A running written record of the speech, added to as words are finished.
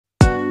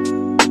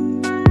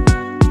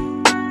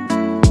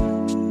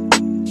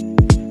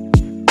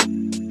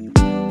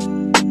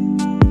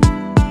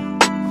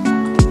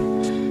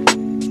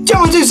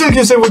What's up,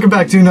 guys? Welcome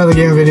back to another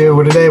game video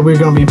where today we're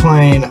going to be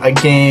playing a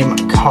game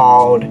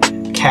called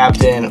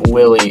Captain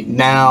Willie.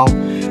 Now,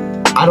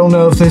 I don't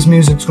know if this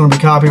music's going to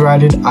be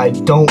copyrighted. I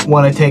don't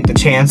want to take the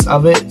chance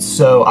of it,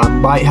 so I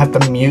might have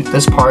to mute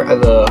this part of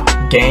the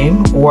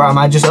game, or I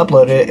might just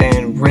upload it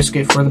and risk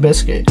it for the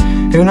biscuit.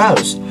 Who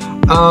knows?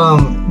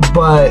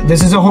 But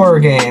this is a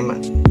horror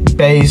game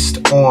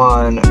based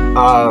on,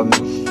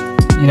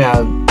 you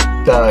know,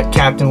 the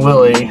Captain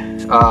Willie,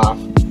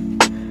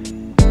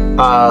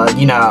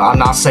 you know, I'm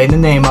not saying the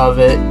name of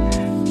it,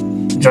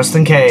 just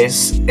in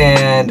case,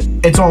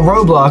 and it's on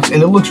Roblox,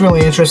 and it looks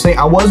really interesting.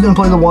 I was going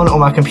to play the one on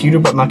my computer,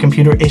 but my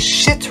computer is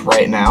shit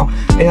right now,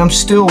 and I'm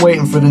still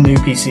waiting for the new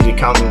PC to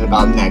come in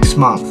about next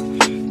month,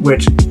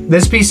 which,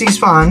 this PC's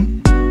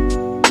fine,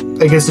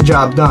 it gets the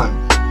job done.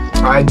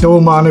 Alright,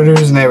 dual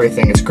monitors and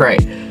everything, it's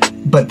great,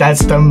 but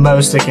that's the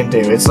most it can do.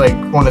 It's like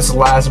on its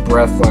last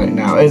breath right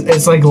now.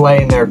 It's like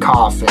laying there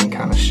coughing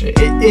kind of shit.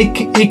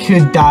 It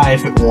could die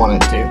if it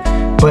wanted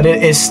to, but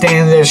it is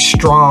standing there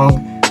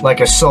strong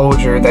like a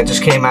soldier that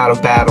just came out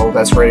of battle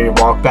that's ready to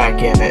walk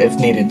back in if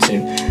needed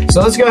to.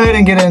 So let's go ahead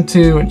and get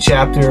into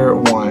chapter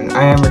 1.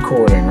 I am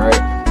recording, right?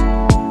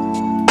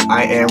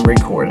 I am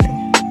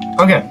recording.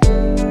 Okay.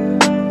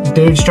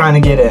 Dude's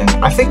trying to get in.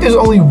 I think there's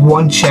only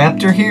one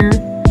chapter here.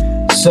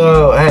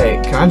 So, hey,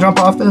 can I jump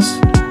off this?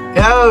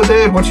 Yo,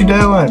 dude, what you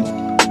doing?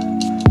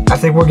 I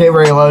think we're getting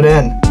ready to load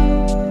in.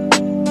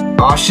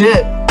 Aw,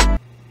 shit.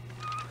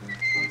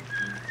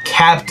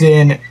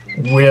 Captain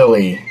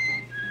Willie.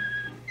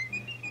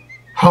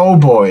 Oh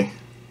boy.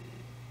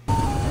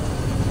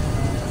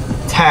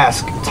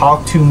 Task,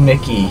 talk to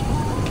Mickey.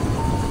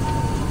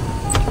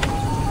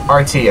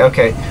 RT,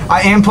 okay.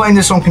 I am playing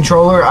this on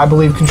controller. I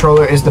believe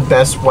controller is the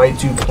best way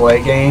to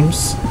play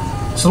games.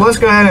 So let's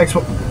go ahead and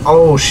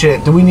oh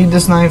shit, do we need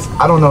this knife?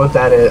 I don't know what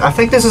that is. I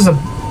think this is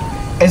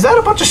is that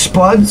a bunch of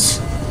spuds?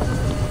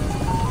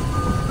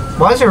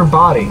 Why is there a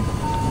body?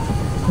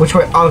 Which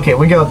way? Okay,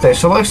 we go up there.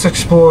 So let's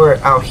explore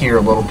out here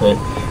a little bit.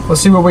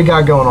 Let's see what we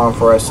got going on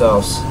for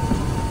ourselves.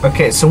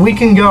 Okay, so we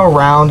can go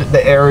around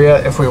the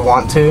area if we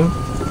want to.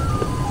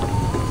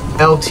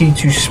 LT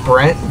to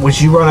sprint,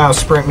 which you run out of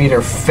sprint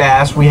meter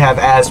fast. We have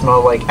asthma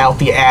like out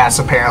the ass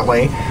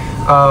apparently.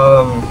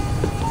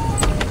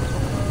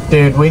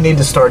 Dude, we need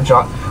to start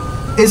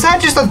Is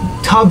that just a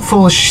tub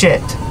full of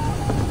shit?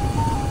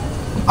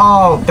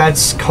 Oh,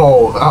 that's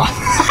cold. Oh.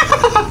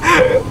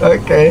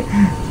 Okay.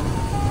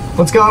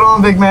 What's going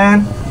on, big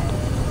man?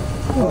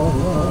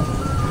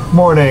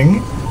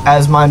 Morning.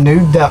 As my new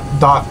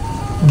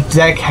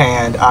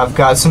deckhand, I've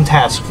got some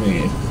tasks for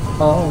you.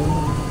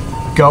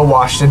 Go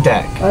wash the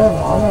deck.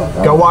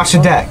 Go wash the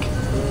deck.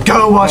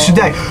 Go wash the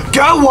deck.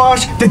 Go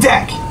wash the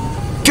deck.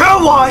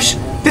 Go wash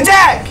the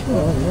deck.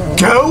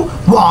 Go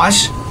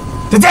wash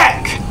the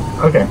deck.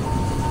 Okay.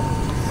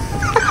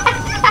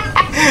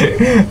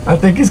 I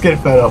think he's getting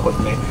fed up with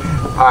me.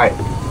 Alright.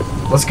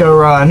 Let's go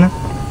run.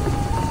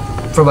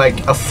 For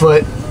like a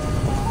foot.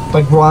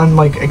 Like run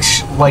like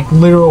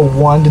literal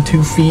 1 to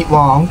 2 feet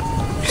long.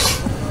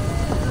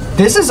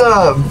 This is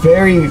a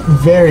very,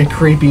 very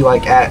creepy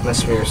like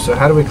atmosphere. So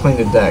how do we clean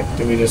the deck?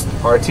 Do we just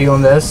RT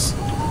on this?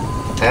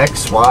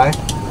 X, Y?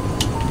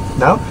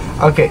 No?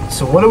 Okay,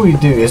 so what do we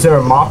do? Is there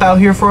a mop out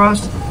here for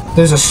us?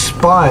 There's a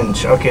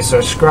sponge. Okay, so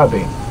a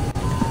scrubby.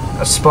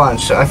 A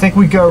sponge. So I think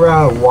we go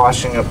around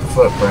washing up the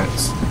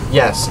footprints.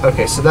 Yes,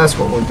 okay, so that's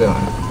what we're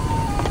doing.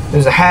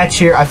 There's a hatch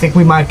here. I think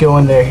we might go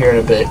in there here in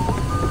a bit.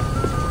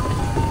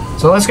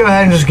 So let's go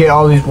ahead and just get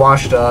all these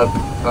washed up.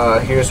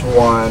 Here's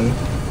one.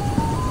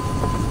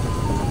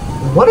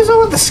 What is up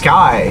with the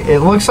sky? It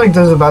looks like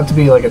there's about to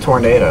be like a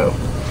tornado.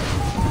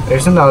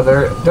 There's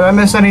another. Did I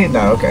miss any?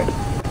 No, okay.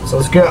 So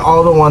let's get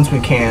all the ones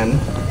we can.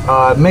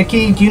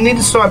 Mickey, you need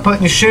to start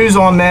putting your shoes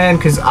on, man,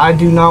 because I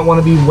do not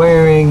want to be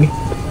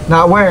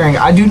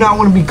I do not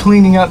want to be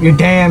cleaning up your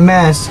damn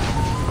mess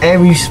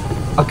every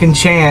fucking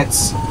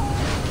chance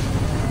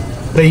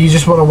that you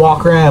just want to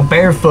walk around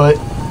barefoot,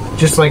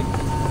 just like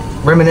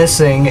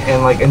reminiscing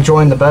and like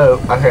enjoying the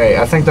boat. Okay,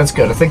 I think that's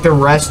good. I think the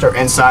rest are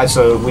inside,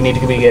 so we need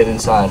to be getting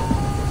inside.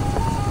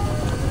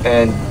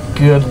 And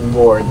good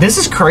lord, this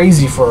is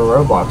crazy for a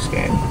Roblox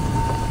game.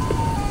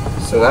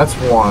 So that's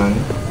one.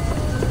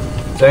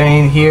 Is there any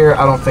in here?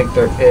 I don't think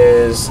there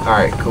is.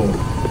 Alright, cool.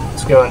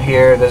 Let's go in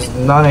here. There's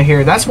none in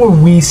here. That's where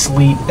we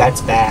sleep.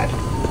 That's bad.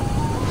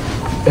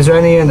 Is there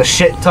any in the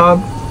shit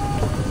tub?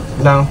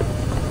 No.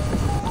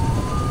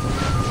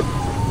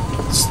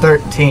 It's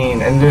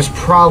 13, and there's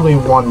probably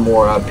one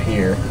more up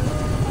here.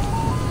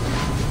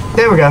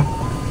 There we go.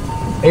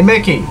 Hey,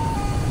 Mickey.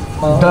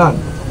 Done.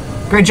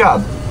 Great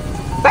job.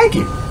 Thank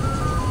you.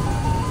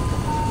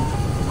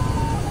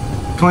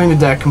 Clean the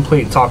deck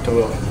complete. Talk to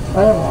Willie.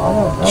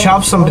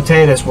 Chop some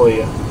potatoes, will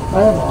you?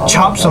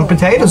 Chop some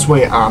potatoes, will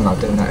you? Oh, I'm not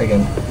doing that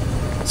again.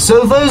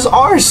 So those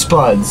are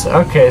spuds.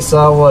 Okay, so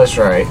I was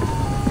right.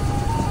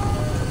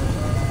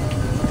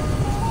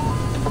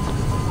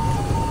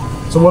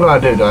 So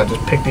what do? Do I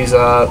just pick these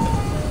up?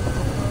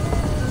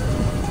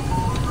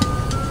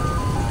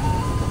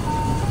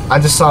 I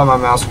just saw my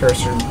mouse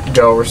cursor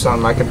go over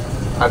something.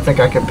 I think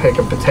I can pick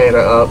a potato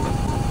up.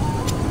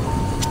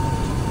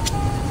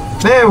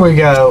 There we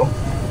go.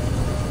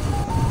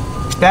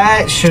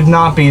 That should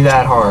not be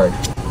that hard.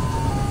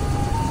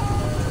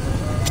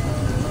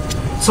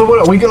 So what,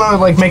 are we gonna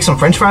like make some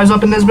french fries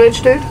up in this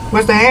bitch, dude?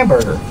 Where's the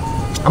hamburger?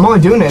 I'm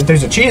only doing it if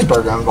there's a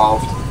cheeseburger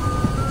involved.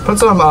 Put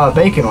some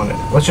bacon on it.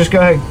 Let's just go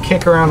ahead and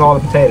kick around all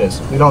the potatoes.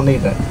 We don't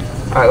need that.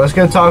 Alright, let's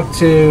go talk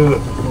to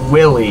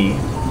Willie.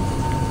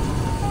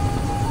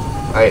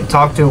 Alright,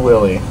 talk to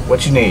Willie.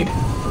 What you need?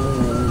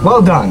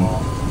 Well done.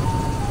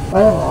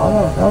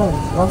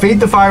 Feed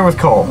the fire with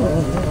coal.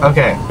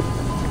 Okay.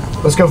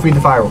 Let's go feed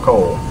the fire with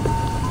coal.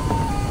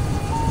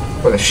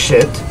 Or the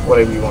shit,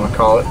 whatever you want to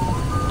call it.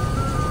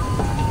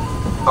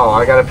 Oh,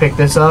 I gotta pick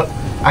this up.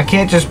 I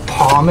can't just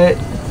palm it.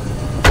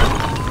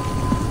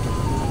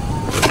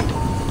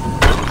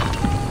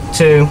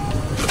 2,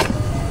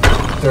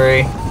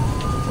 3,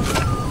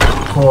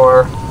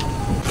 4,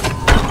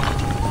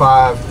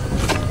 5,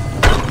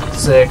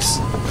 6,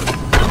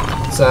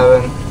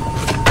 7.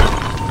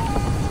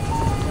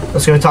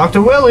 Let's go talk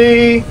to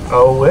Willie.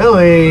 Oh,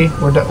 Willie.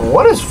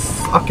 What is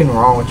fucking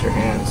wrong with your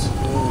hands?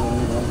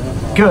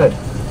 Good.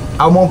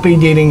 I won't be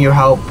needing your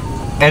help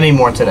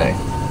anymore today.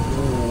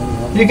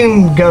 You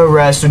can go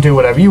rest or do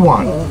whatever you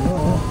want.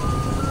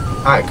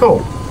 Alright,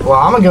 cool. Well,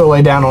 I'm gonna go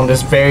lay down on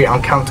this very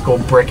uncomfortable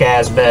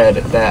brick-ass bed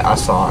that I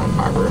saw in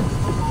my room.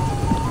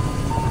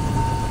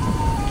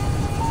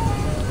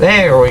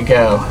 There we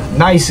go.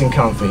 Nice and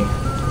comfy.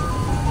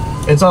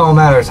 It's all a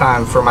matter of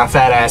time for my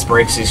fat ass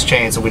breaks these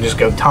chains and we just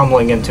go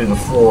tumbling into the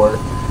floor.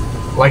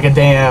 Like a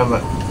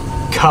damn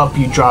cup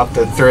you dropped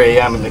at 3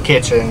 AM in the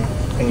kitchen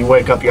and you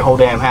wake up your whole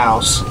damn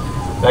house.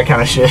 That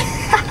kind of shit.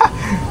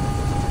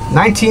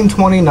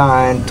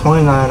 1929,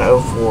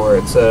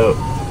 2904. So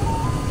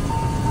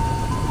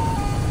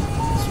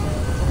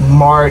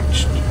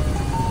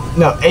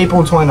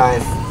April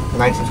 29th,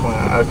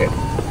 1929. Okay.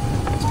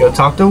 Let's go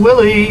talk to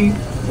Willie.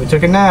 We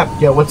took a nap.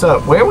 Yo, what's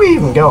up? Where are we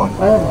even going?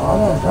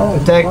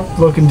 The deck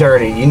looking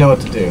dirty. You know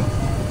what to do.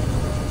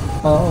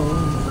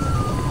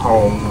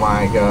 Oh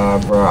my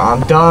god, bro.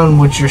 I'm done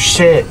with your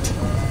shit.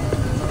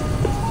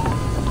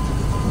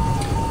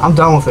 I'm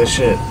done with this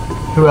shit.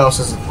 Who else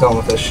is done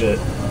with this shit?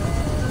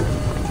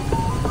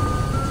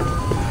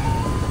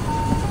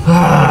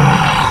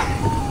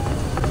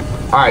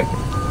 Alright.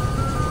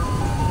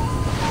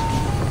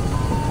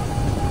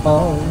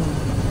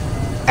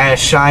 As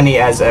shiny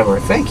as ever.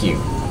 Thank you.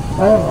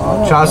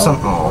 Try some.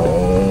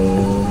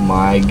 Oh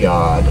my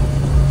god.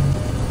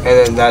 And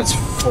then that's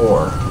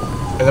 4.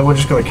 And then we're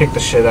just gonna kick the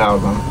shit out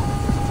of them.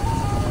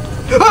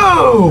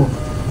 Oh!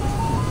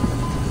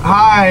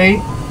 Hi!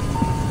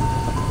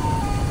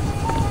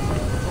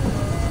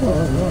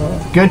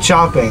 Good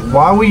chopping.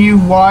 Why were you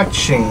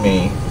watching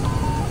me?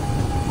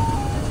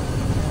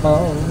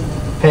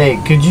 Hey,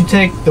 could you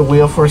take the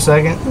wheel for a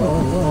second?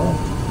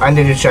 I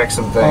need to check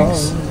some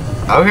things.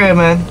 Okay,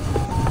 man.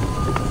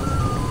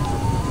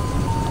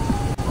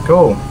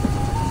 Cool.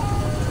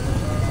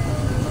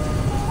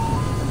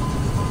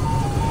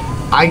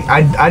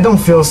 I don't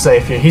feel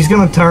safe here. He's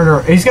gonna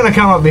he's gonna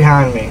come up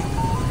behind me.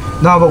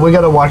 No, but we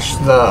gotta watch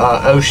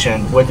the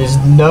ocean where there's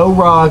no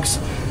rocks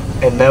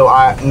and no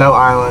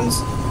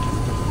islands.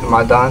 Am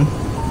I done?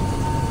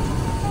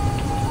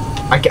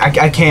 I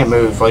can't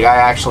move. Like, I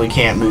actually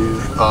can't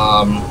move.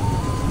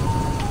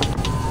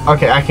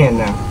 Okay, I can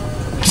now.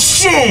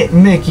 Shit,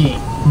 Mickey!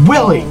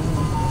 Willie! ...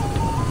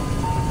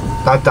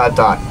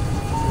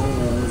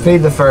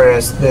 Feed the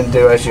furnace, then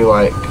do as you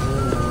like.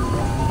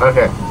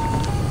 Okay.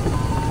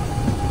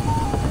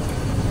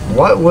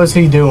 What was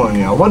he doing,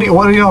 y'all? What do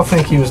y'all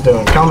think he was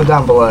doing? Comment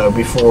down below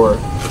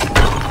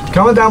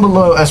Comment down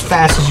below as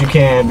fast as you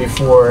can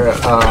before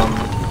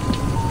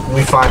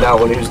we find out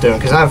what he was doing,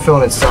 because I have a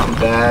feeling it's something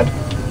bad.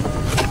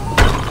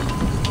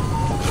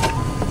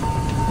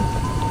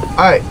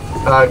 Alright,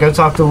 go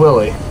talk to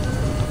Willie.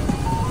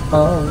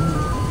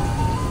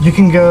 You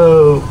can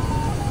go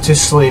to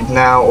sleep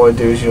now or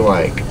do as you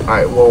like.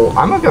 Alright, well,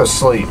 I'm gonna go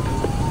sleep.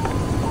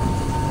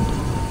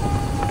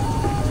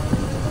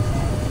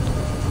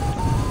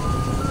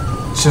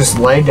 Just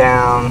lay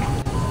down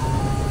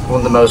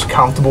on the most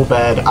comfortable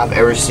bed I've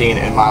ever seen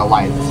in my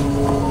life.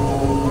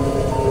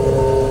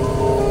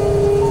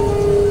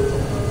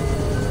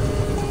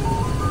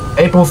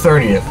 April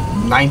 30th,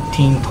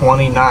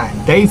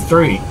 1929. Day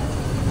 3.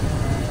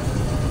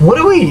 What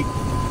are we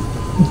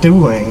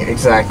doing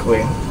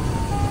exactly?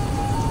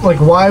 Like,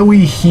 why are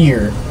we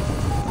here?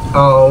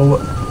 Oh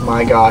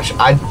my gosh.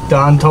 I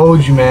done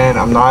told you, man.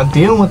 I'm not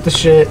dealing with the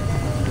shit.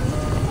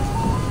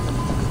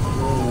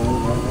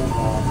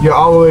 You're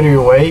already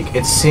awake,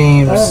 it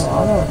seems.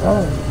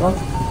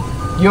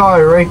 You're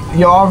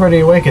already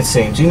awake, it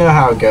seems. You know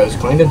how it goes.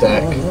 Clean the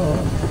deck.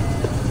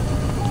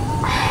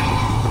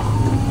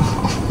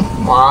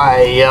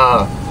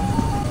 My,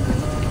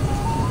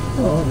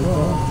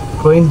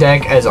 clean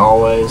deck as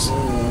always.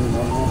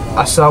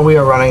 I saw we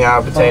are running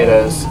out of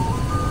potatoes.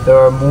 There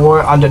are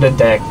more under the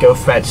deck. Go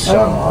fetch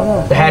some.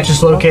 The hatch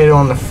is located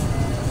on the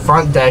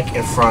front deck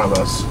in front of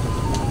us.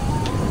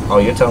 Oh,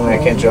 you're telling me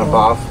I can't jump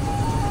off?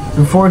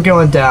 Before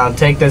going down,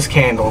 take this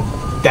candle.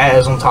 That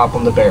is on top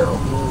on the barrel.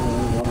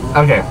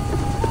 Okay.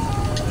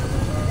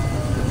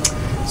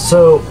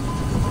 So,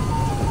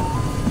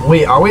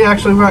 are we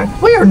actually running?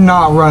 We are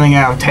not running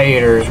out of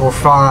taters. We're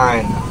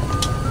fine.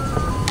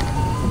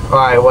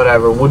 Alright,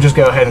 whatever. We'll just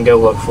go ahead and go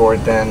look for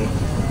it then.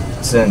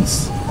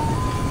 Since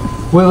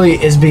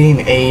Willie is being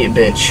a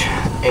bitch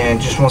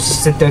and just wants to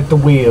sit there at the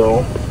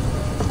wheel,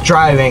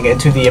 driving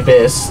into the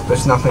abyss.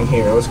 There's nothing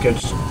here. Let's go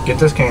get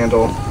this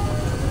candle.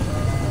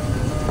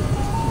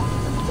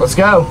 Let's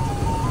go.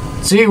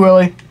 See you,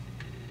 Willie.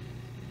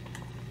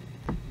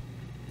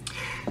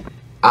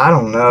 I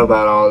don't know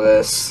about all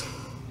this.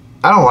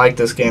 I don't like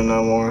this game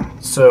no more.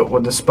 So,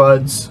 with the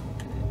spuds.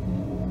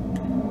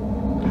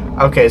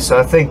 Okay, so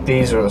I think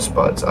these are the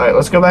spuds. Alright,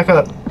 let's go back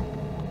up.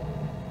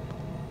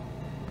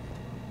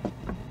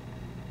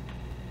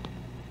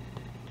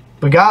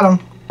 We got them.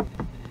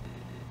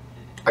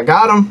 I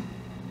got them.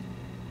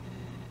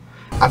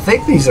 I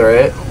think these are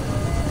it.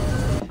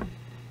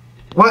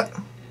 What?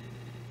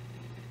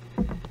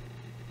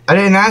 I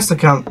didn't ask to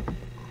come.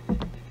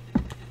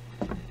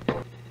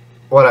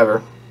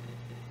 Whatever.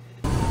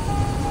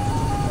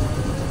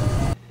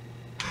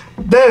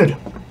 Dude,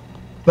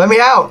 let me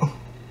out.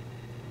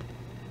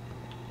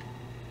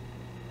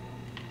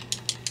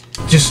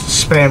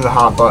 Just spam the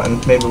hot button.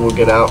 Maybe we'll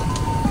get out.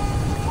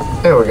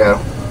 There we go.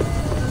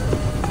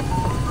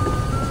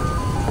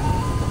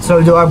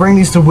 So do I bring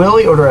these to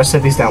Willie or do I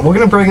set these down? We're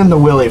going to bring them to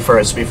Willie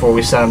first before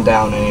we set them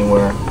down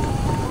anywhere.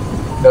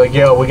 They're like,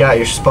 yo, we got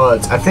your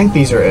spuds. I think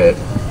these are it.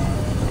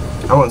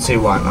 I won't see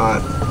why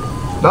not.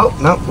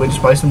 Nope, we just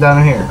place them down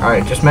in here.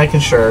 Alright, just making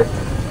sure.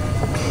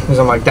 Because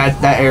I'm like,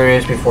 that area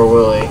is before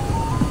Willie.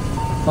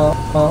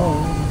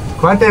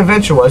 Quite the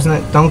adventure,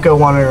 wasn't it? Don't go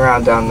wandering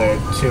around down there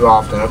too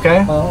often,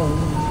 okay?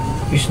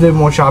 You should do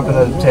more chopping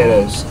of the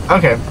potatoes.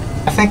 Okay.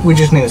 I think we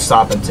just need to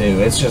stop it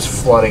too. It's just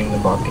flooding the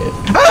bucket.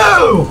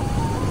 Oh!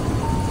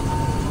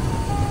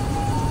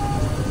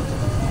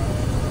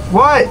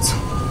 What?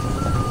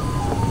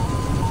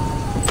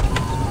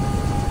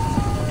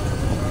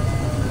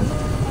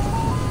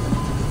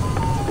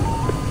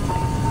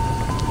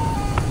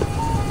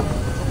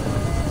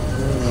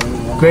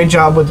 Great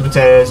job with the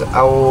potatoes.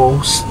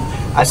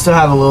 I still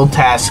have a little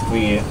task for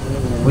you.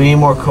 We need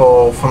more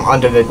coal from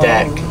under the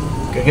deck.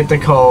 Go get the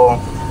coal,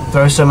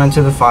 throw some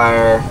into the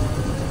fire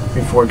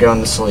before going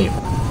to sleep.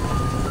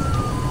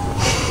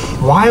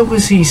 Why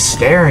was he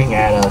staring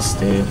at us,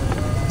 dude?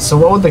 So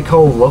what would the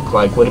coal look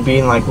like? Would it be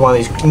in like one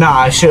of these?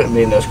 Nah, it shouldn't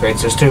be in those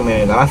crates. There's too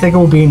many of them. I think it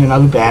will be in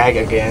another bag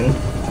again.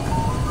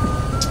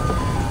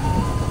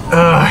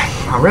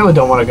 I really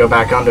don't want to go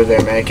back under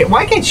there, man.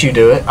 Why can't you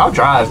do it? I'll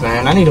drive,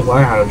 man. I need to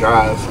learn how to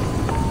drive.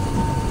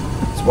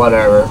 It's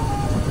whatever.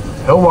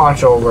 He'll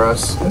watch over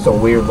us. It's a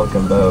weird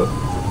looking boat.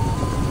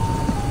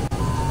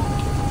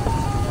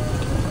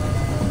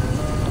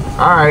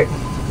 Alright.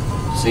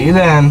 See you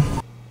then.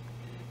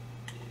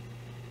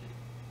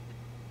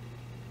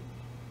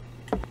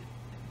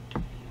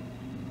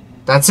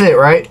 That's it,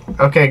 right?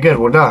 Okay, good.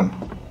 We're done.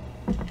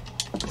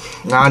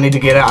 Now I need to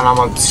get out and I'm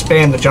going to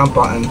spam the jump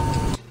button.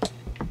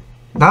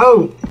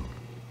 No!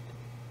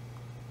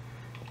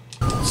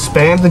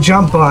 Spam the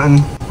jump button.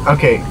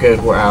 Okay,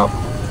 good. We're out.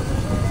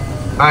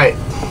 Alright.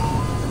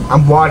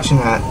 I'm watching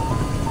that.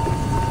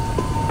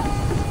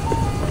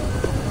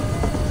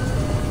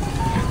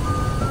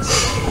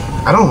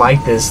 I don't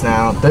like this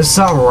now. There's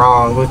something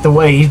wrong with the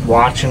way he's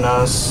watching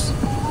us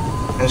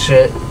and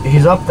shit.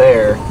 He's up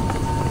there.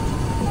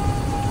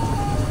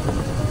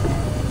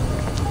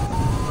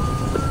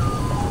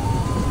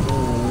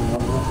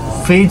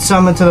 Feed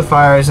some into the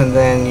fires and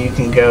then you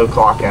can go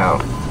clock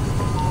out.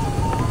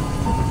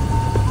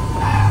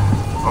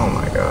 Oh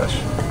my gosh.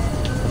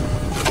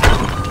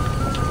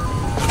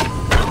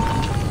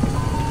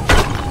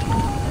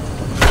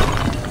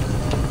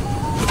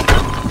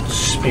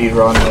 Speed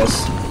run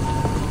this.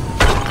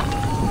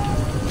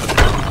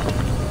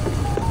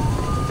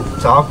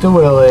 Talk to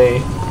Willie.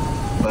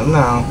 Let him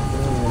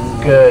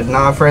know. Good.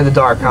 Not afraid of the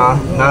dark, huh?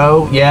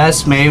 No.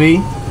 Yes.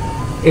 Maybe.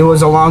 It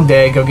was a long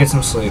day. Go get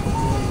some sleep.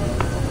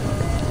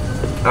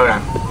 Okay.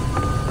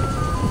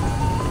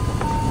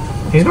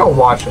 He's gonna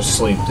watch us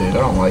sleep, dude. I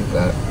don't like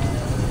that.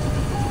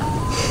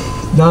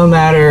 No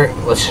matter.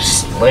 Let's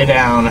just lay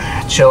down,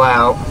 chill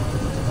out,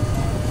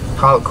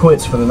 call it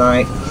quits for the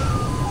night.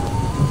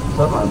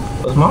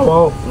 Was my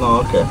wall? No,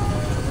 okay.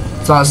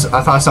 So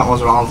I thought something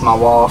was wrong with my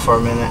wall for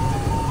a minute.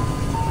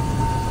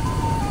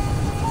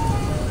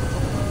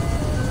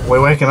 We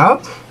waking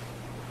up?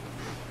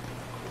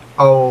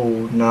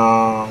 Oh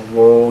no.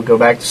 We'll go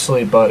back to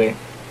sleep, buddy.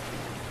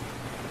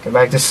 Go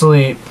back to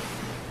sleep.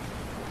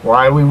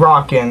 Why are we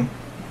rocking?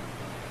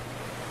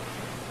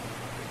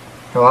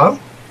 Hello?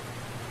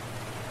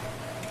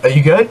 Are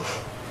you good?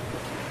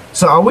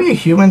 So are we a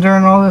human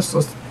during all this?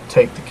 Let's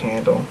take the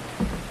candle.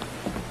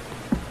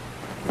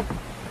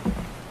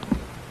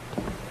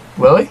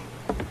 Willie?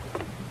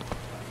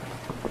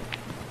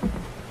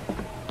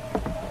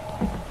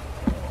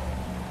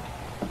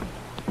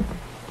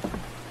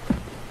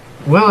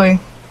 Willie?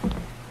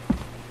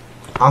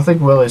 don't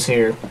think Willie's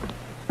here.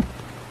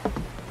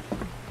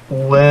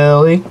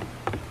 Willie?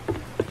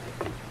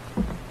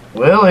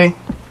 Willie?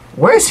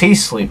 Where's he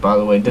sleep, by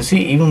the way? Does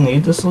he even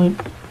need to sleep?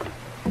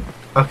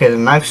 Okay, the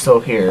knife's still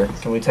here.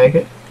 Can we take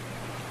it?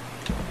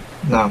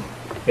 No.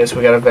 Guess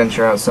we gotta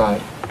venture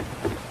outside.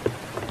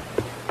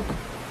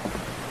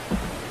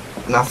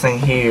 Nothing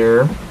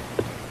here.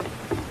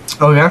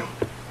 Okay.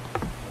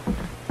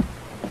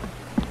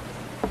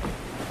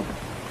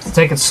 Let's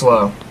take it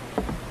slow.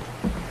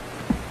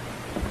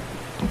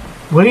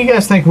 Where do you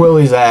guys think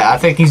Willie's at? I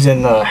think he's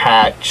in the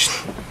hatch.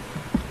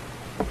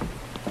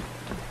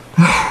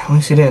 At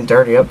least he didn't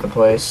dirty up the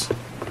place.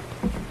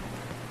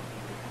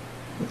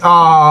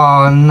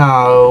 Oh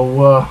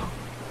no.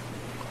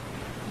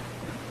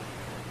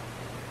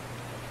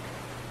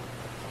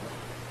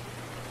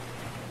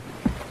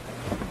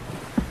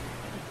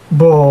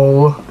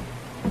 Bull.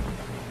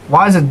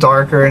 Why is it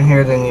darker in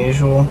here than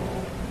usual?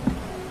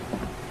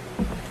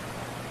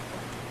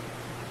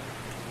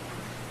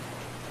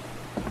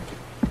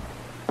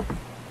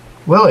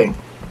 Willie,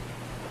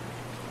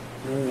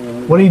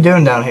 what are you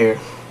doing down here?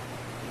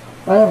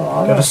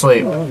 Go to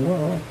sleep.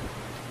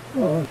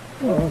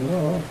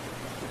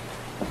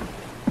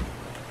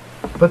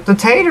 But the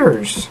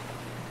taters.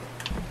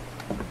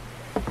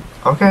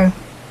 Okay.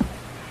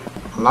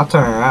 I'm not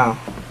turning around.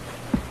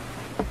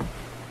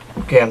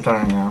 Okay, I'm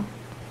turning around.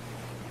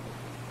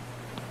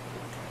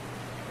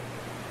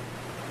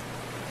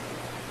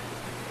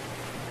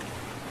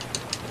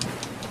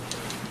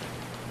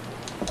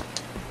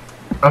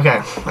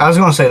 Okay, I was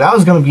gonna say that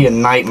was gonna be a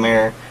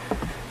nightmare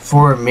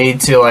for me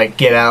to like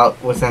get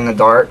out within the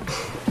dark,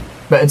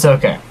 but it's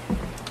okay.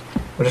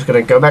 We're just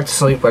gonna go back to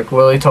sleep like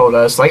Willie told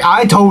us, like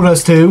I told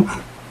us to,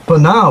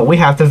 but no, we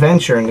have to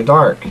venture in the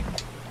dark.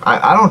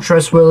 I don't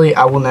trust Willie.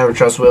 I will never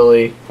trust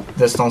Willie.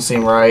 This don't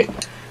seem right.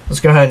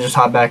 Let's go ahead and just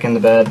hop back into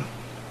bed.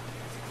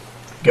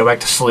 Go back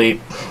to sleep.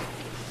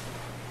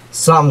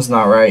 Something's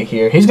not right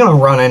here. He's gonna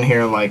run in here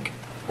and like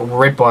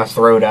rip our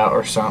throat out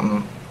or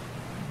something.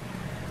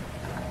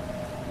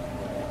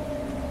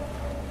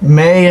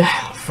 May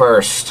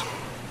 1st,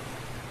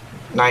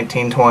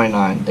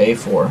 1929, day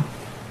 4.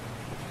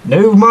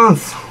 New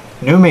month,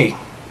 new me.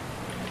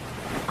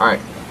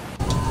 Alright.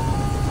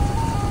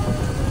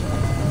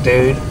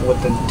 Dude with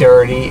the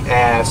dirty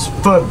ass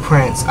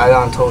footprints. I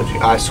done told you,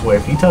 I swear,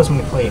 if he tells me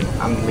to clean,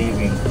 I'm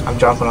leaving. I'm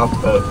jumping off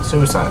the boat.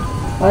 Suicide.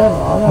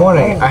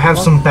 Morning, I have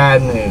some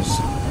bad news.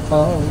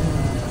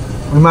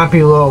 We might be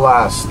a little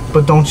lost,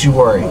 but don't you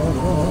worry.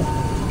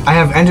 I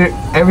have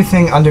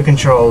everything under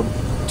control.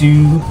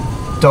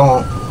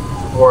 Don't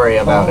worry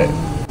about it.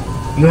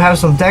 You have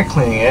some deck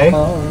cleaning, eh?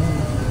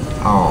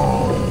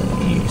 Oh,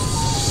 you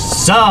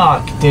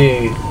suck,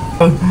 dude.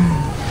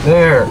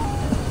 There.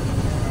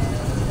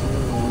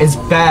 It's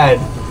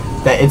bad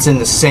that it's in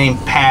the same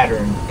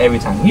pattern every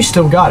time. You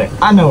still got it.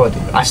 I know I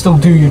do. I still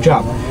do your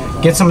job.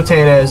 Get some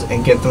potatoes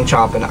and get them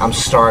chopping. I'm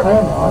starving.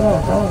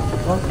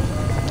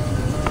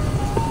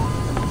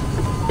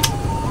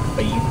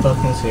 Are you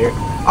fucking serious?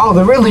 Oh,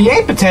 there really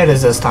ain't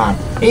potatoes this time.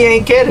 He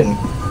ain't kidding.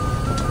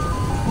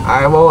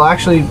 Alright, well,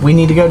 actually, we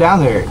need to go down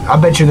there. I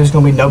bet you there's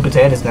gonna be no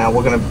potatoes now.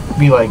 We're gonna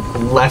be, like,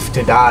 left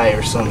to die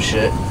or some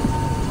shit.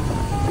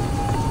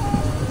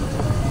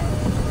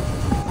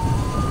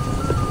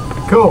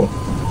 Cool.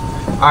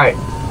 Alright.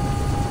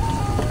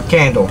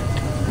 Candle.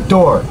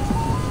 Door.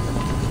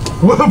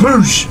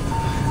 Whoopoosh!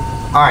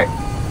 Alright.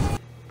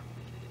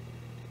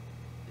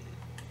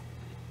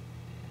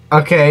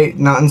 Okay,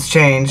 nothing's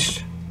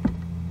changed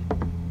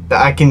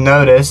that I can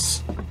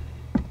notice.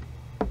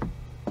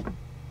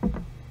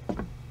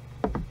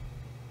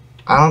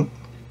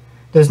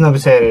 There's no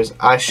potatoes.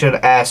 I should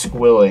ask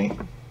Willie.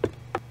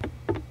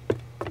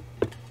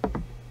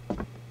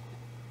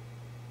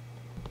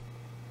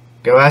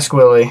 Go ask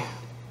Willie.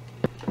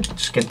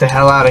 Just get the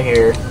hell out of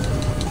here.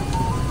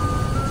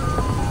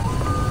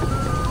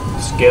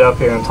 Just get up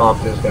here and talk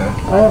to this guy.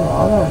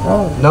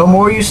 No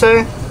more, you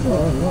say?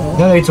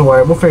 No need to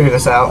worry. We'll figure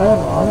this out.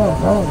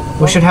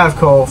 We should have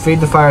coal. Feed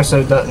the fire so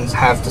it doesn't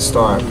have to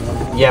starve.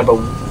 Yeah, but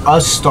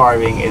us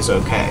starving is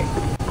okay.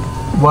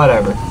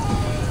 Whatever.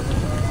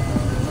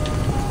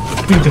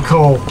 Feed the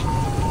coal.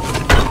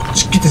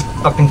 Just get this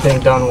fucking thing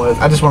done with.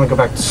 I just want to go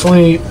back to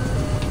sleep.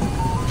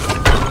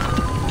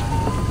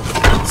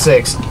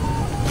 6,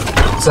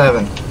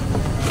 7,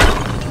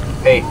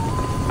 8.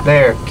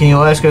 There. Can you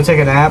let us go take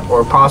a nap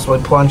or possibly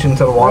plunge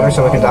into the water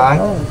so we can die?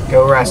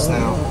 Go rest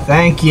now.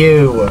 Thank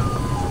you.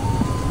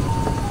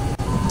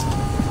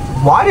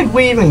 Why did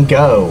we even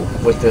go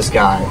with this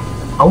guy?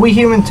 Are we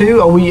human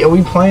too? Are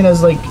we playing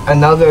as like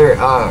another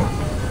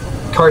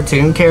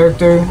cartoon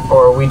character,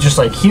 or are we just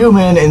like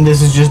human and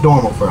this is just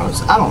normal for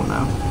us? I don't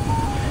know.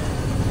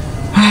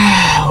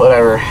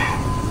 Whatever.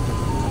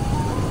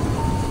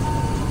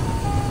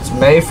 It's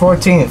May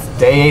 14th,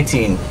 day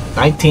 18,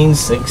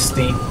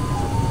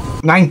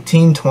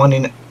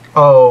 1920.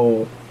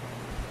 Oh,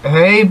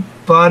 hey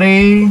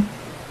buddy,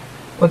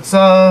 what's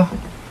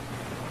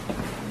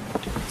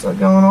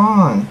going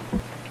on?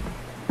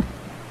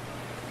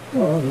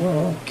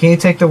 Can you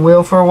take the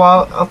wheel for a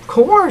while? Of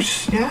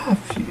course, yeah,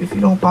 if you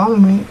don't bother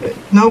me.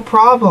 No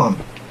problem.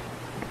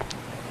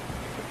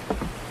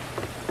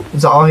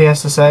 Is that all he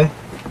has to say?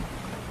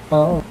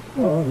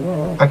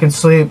 I can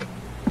sleep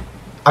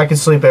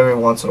every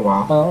once in a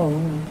while.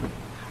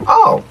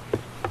 Oh!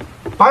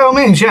 By all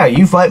means, yeah,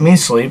 you've let me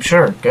sleep,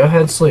 sure. Go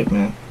ahead, sleep,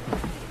 man.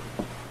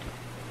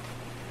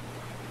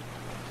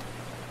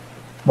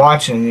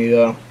 Watching you,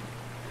 though.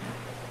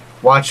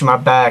 Watching my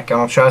back, I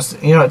don't trust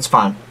it. You know, it's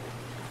fine.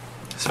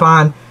 It's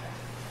fine.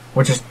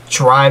 We're just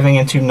driving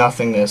into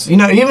nothingness. You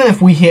know, even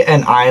if we hit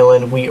an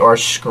island, we are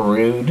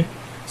screwed.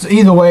 So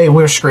either way,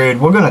 we're screwed.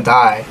 We're gonna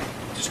die.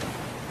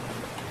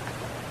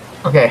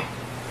 Okay.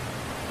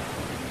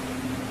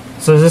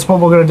 So is this what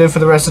we're gonna do for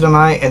the rest of the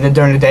night? And then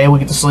during the day, we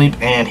get to sleep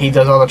and he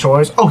does all the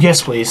chores? Oh,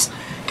 yes, please.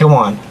 Come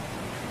on.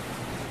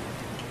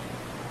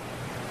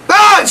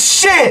 Ah,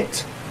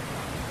 shit!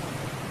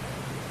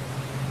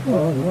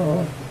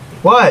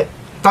 What?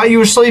 Thought you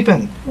were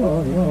sleeping.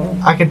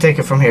 I can take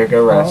it from here.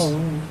 Go rest.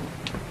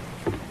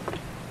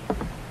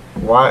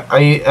 Why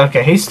are you...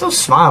 Okay, he's still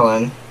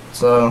smiling.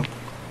 So,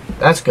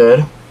 that's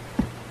good.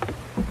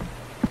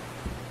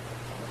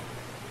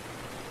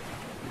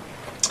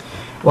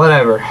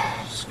 Whatever.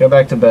 Just go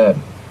back to bed.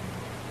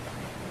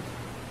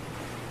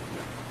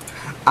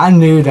 I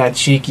knew that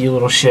cheeky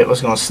little shit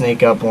was going to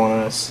sneak up on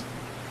us.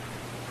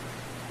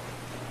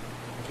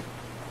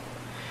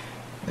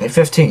 May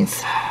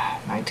 15th,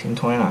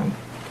 1929.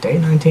 Day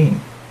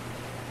 19.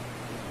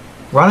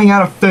 Running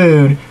out of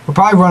food. We're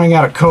probably running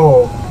out of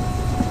coal.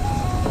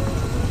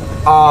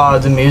 Oh,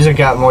 the music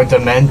got more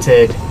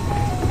demented.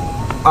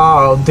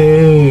 Oh,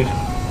 dude.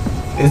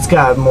 It's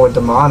got more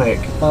demonic.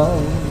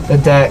 The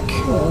deck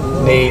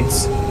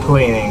needs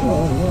cleaning.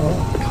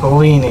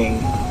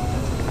 Cleaning.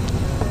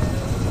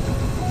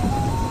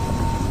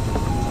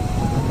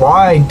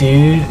 Why,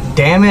 dude?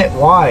 Damn it,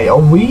 why? Are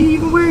we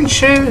even wearing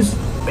shoes?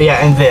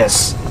 Yeah, and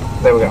this.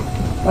 There we go.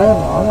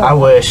 I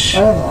wish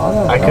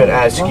I could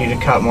ask you to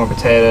cut more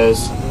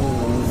potatoes,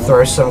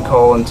 throw some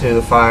coal into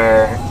the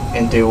fire,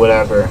 and do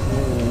whatever.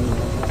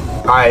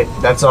 Alright,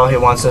 that's all he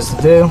wants us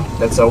to do.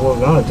 That's all we're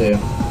gonna do.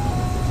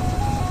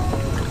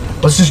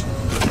 Let's just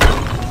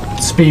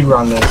speed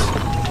run this.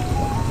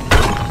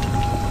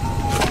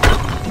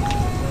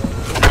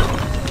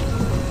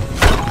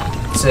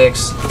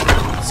 Six,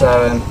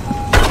 7,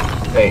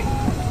 8.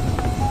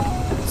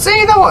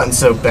 See, that wasn't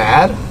so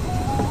bad.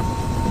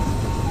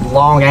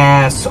 Long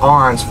ass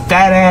arms,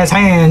 fat ass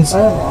hands.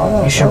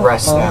 You should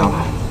rest now.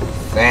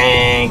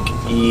 Thank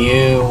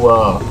you.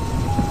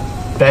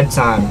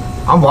 Bedtime.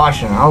 I'm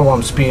watching. I don't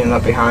want him speeding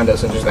up behind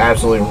us and just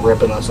absolutely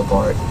ripping us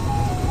apart.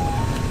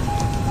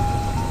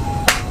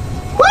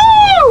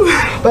 Woo!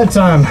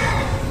 Bedtime.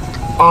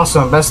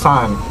 Awesome. Best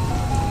time.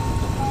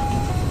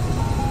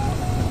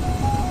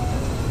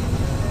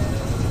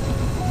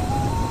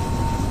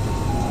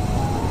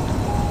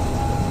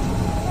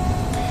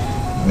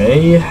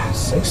 May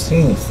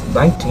 16th,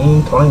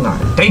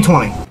 1929. Day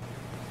 20.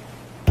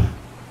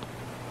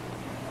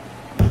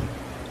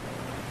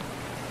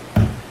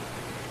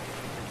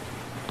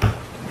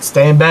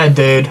 Stay in bed,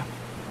 dude.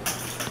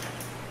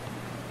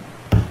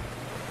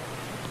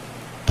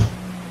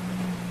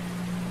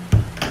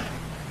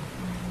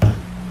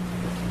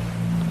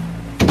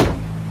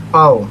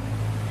 Oh.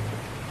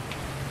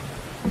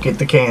 Get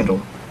the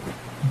candle.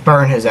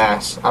 Burn his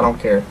ass. I don't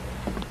care.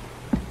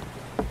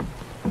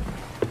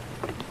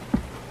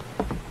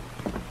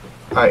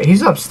 Alright,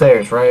 he's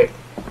upstairs, right?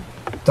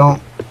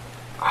 Don't...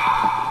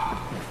 I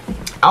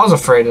was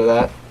afraid of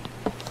that.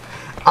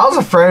 I was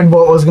afraid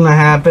what was going to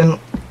happen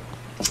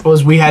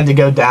was we had to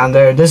go down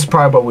there. This is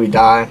probably where we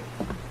die.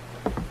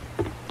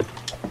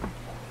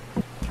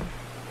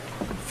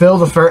 Fill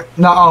the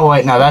no, oh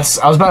wait, no, that's...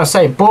 I was about to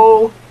say,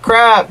 bull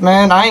crap,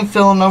 man. I ain't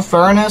filling no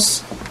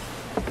furnace.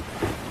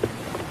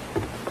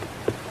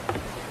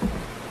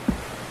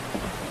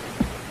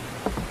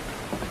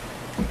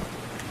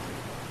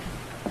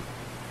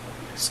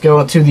 Let's go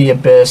into the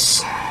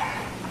abyss.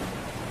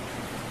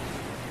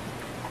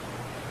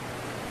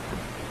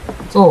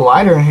 It's a little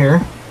lighter in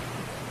here.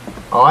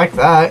 I like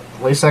that.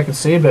 At least I can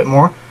see a bit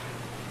more.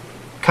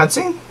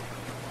 Cutscene?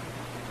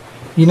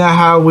 You know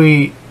how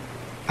we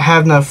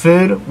have no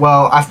food?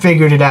 Well, I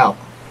figured it out.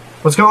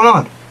 What's going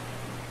on?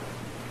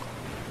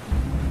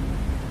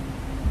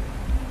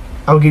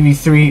 I'll give you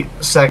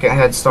 3-second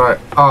head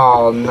start.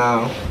 Oh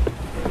no.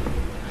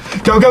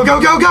 Go, go,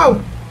 go, go,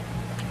 go!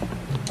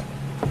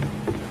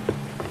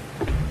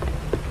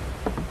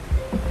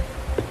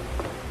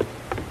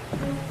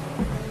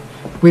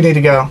 We need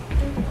to go.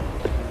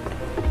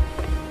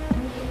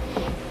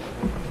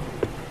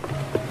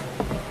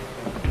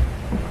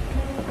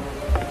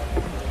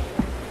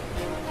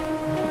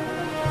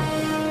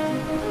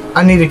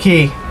 I need a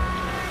key.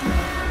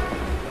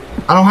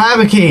 I don't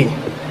have a key.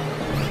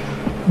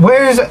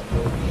 Where is it?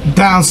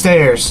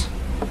 Downstairs.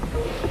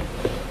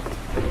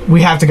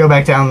 We have to go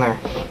back down there.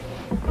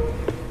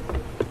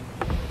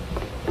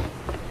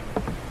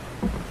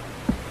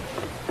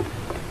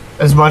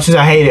 As much as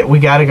I hate it, we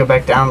gotta go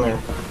back down there.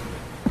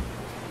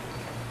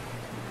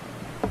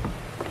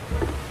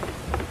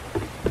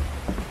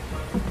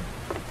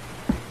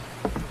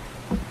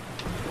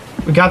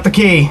 Got the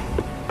key.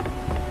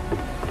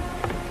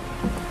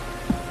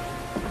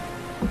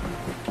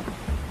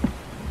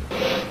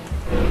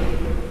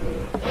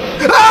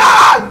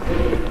 Ah!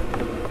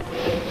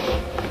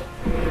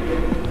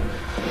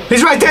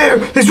 He's right there!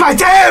 He's right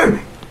there!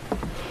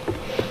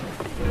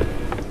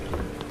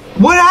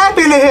 What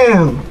happened to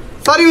him?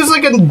 Thought he was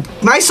like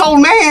a nice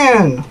old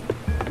man.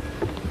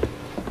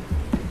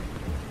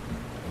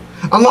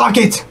 Unlock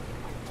it.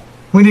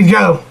 We need to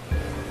go.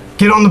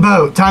 Get on the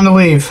boat. Time to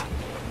leave.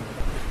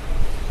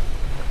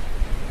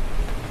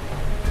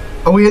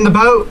 Are we in the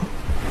boat?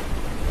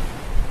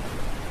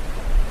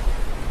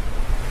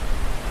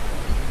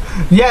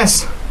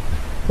 Yes.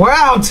 We're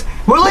out.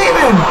 We're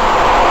leaving.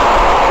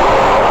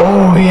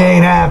 Oh, he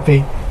ain't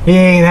happy. He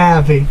ain't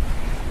happy.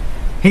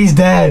 He's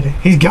dead.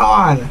 He's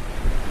gone.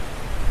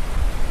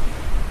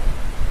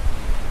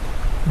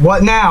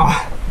 What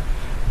now?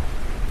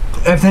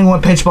 Everything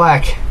went pitch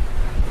black.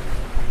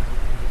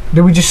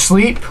 Did we just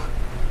sleep?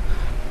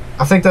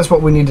 I think that's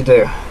what we need to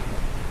do.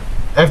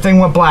 Everything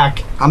went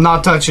black. I'm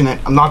not touching it.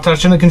 I'm not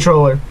touching the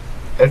controller.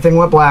 Everything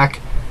went black.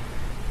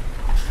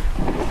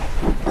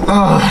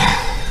 Okay.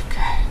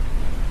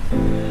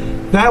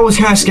 That was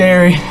kind of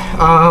scary.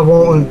 I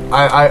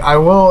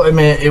will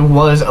admit it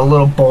was a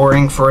little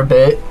boring for a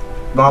bit.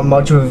 Not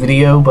much of a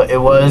video, but it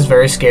was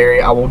very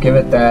scary. I will give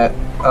it that.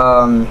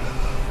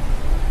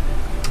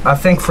 I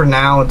think for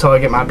now, until I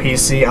get my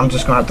PC, I'm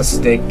just gonna have to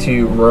stick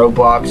to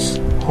Roblox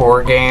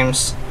horror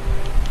games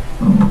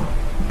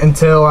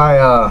until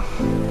I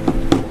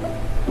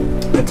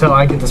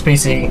get this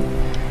PC,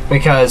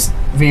 because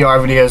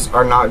VR videos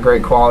are not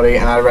great quality,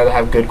 and I'd rather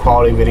have good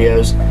quality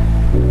videos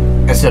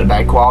instead of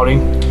bad quality.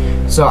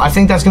 So I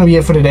think that's going to be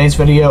it for today's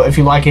video. If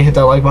you like it, hit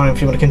that like button.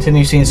 If you want to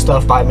continue seeing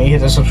stuff by me, hit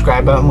the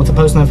subscribe button with the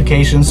post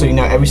notifications so you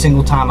know every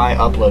single time I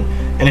upload.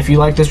 And if you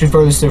like this,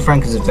 refer this to a friend,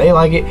 because if they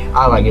like it,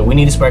 I like it. We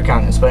need to spread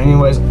kindness. But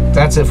anyways,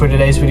 that's it for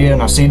today's video,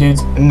 and I'll see you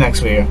dudes in the next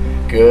video.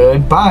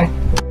 Goodbye.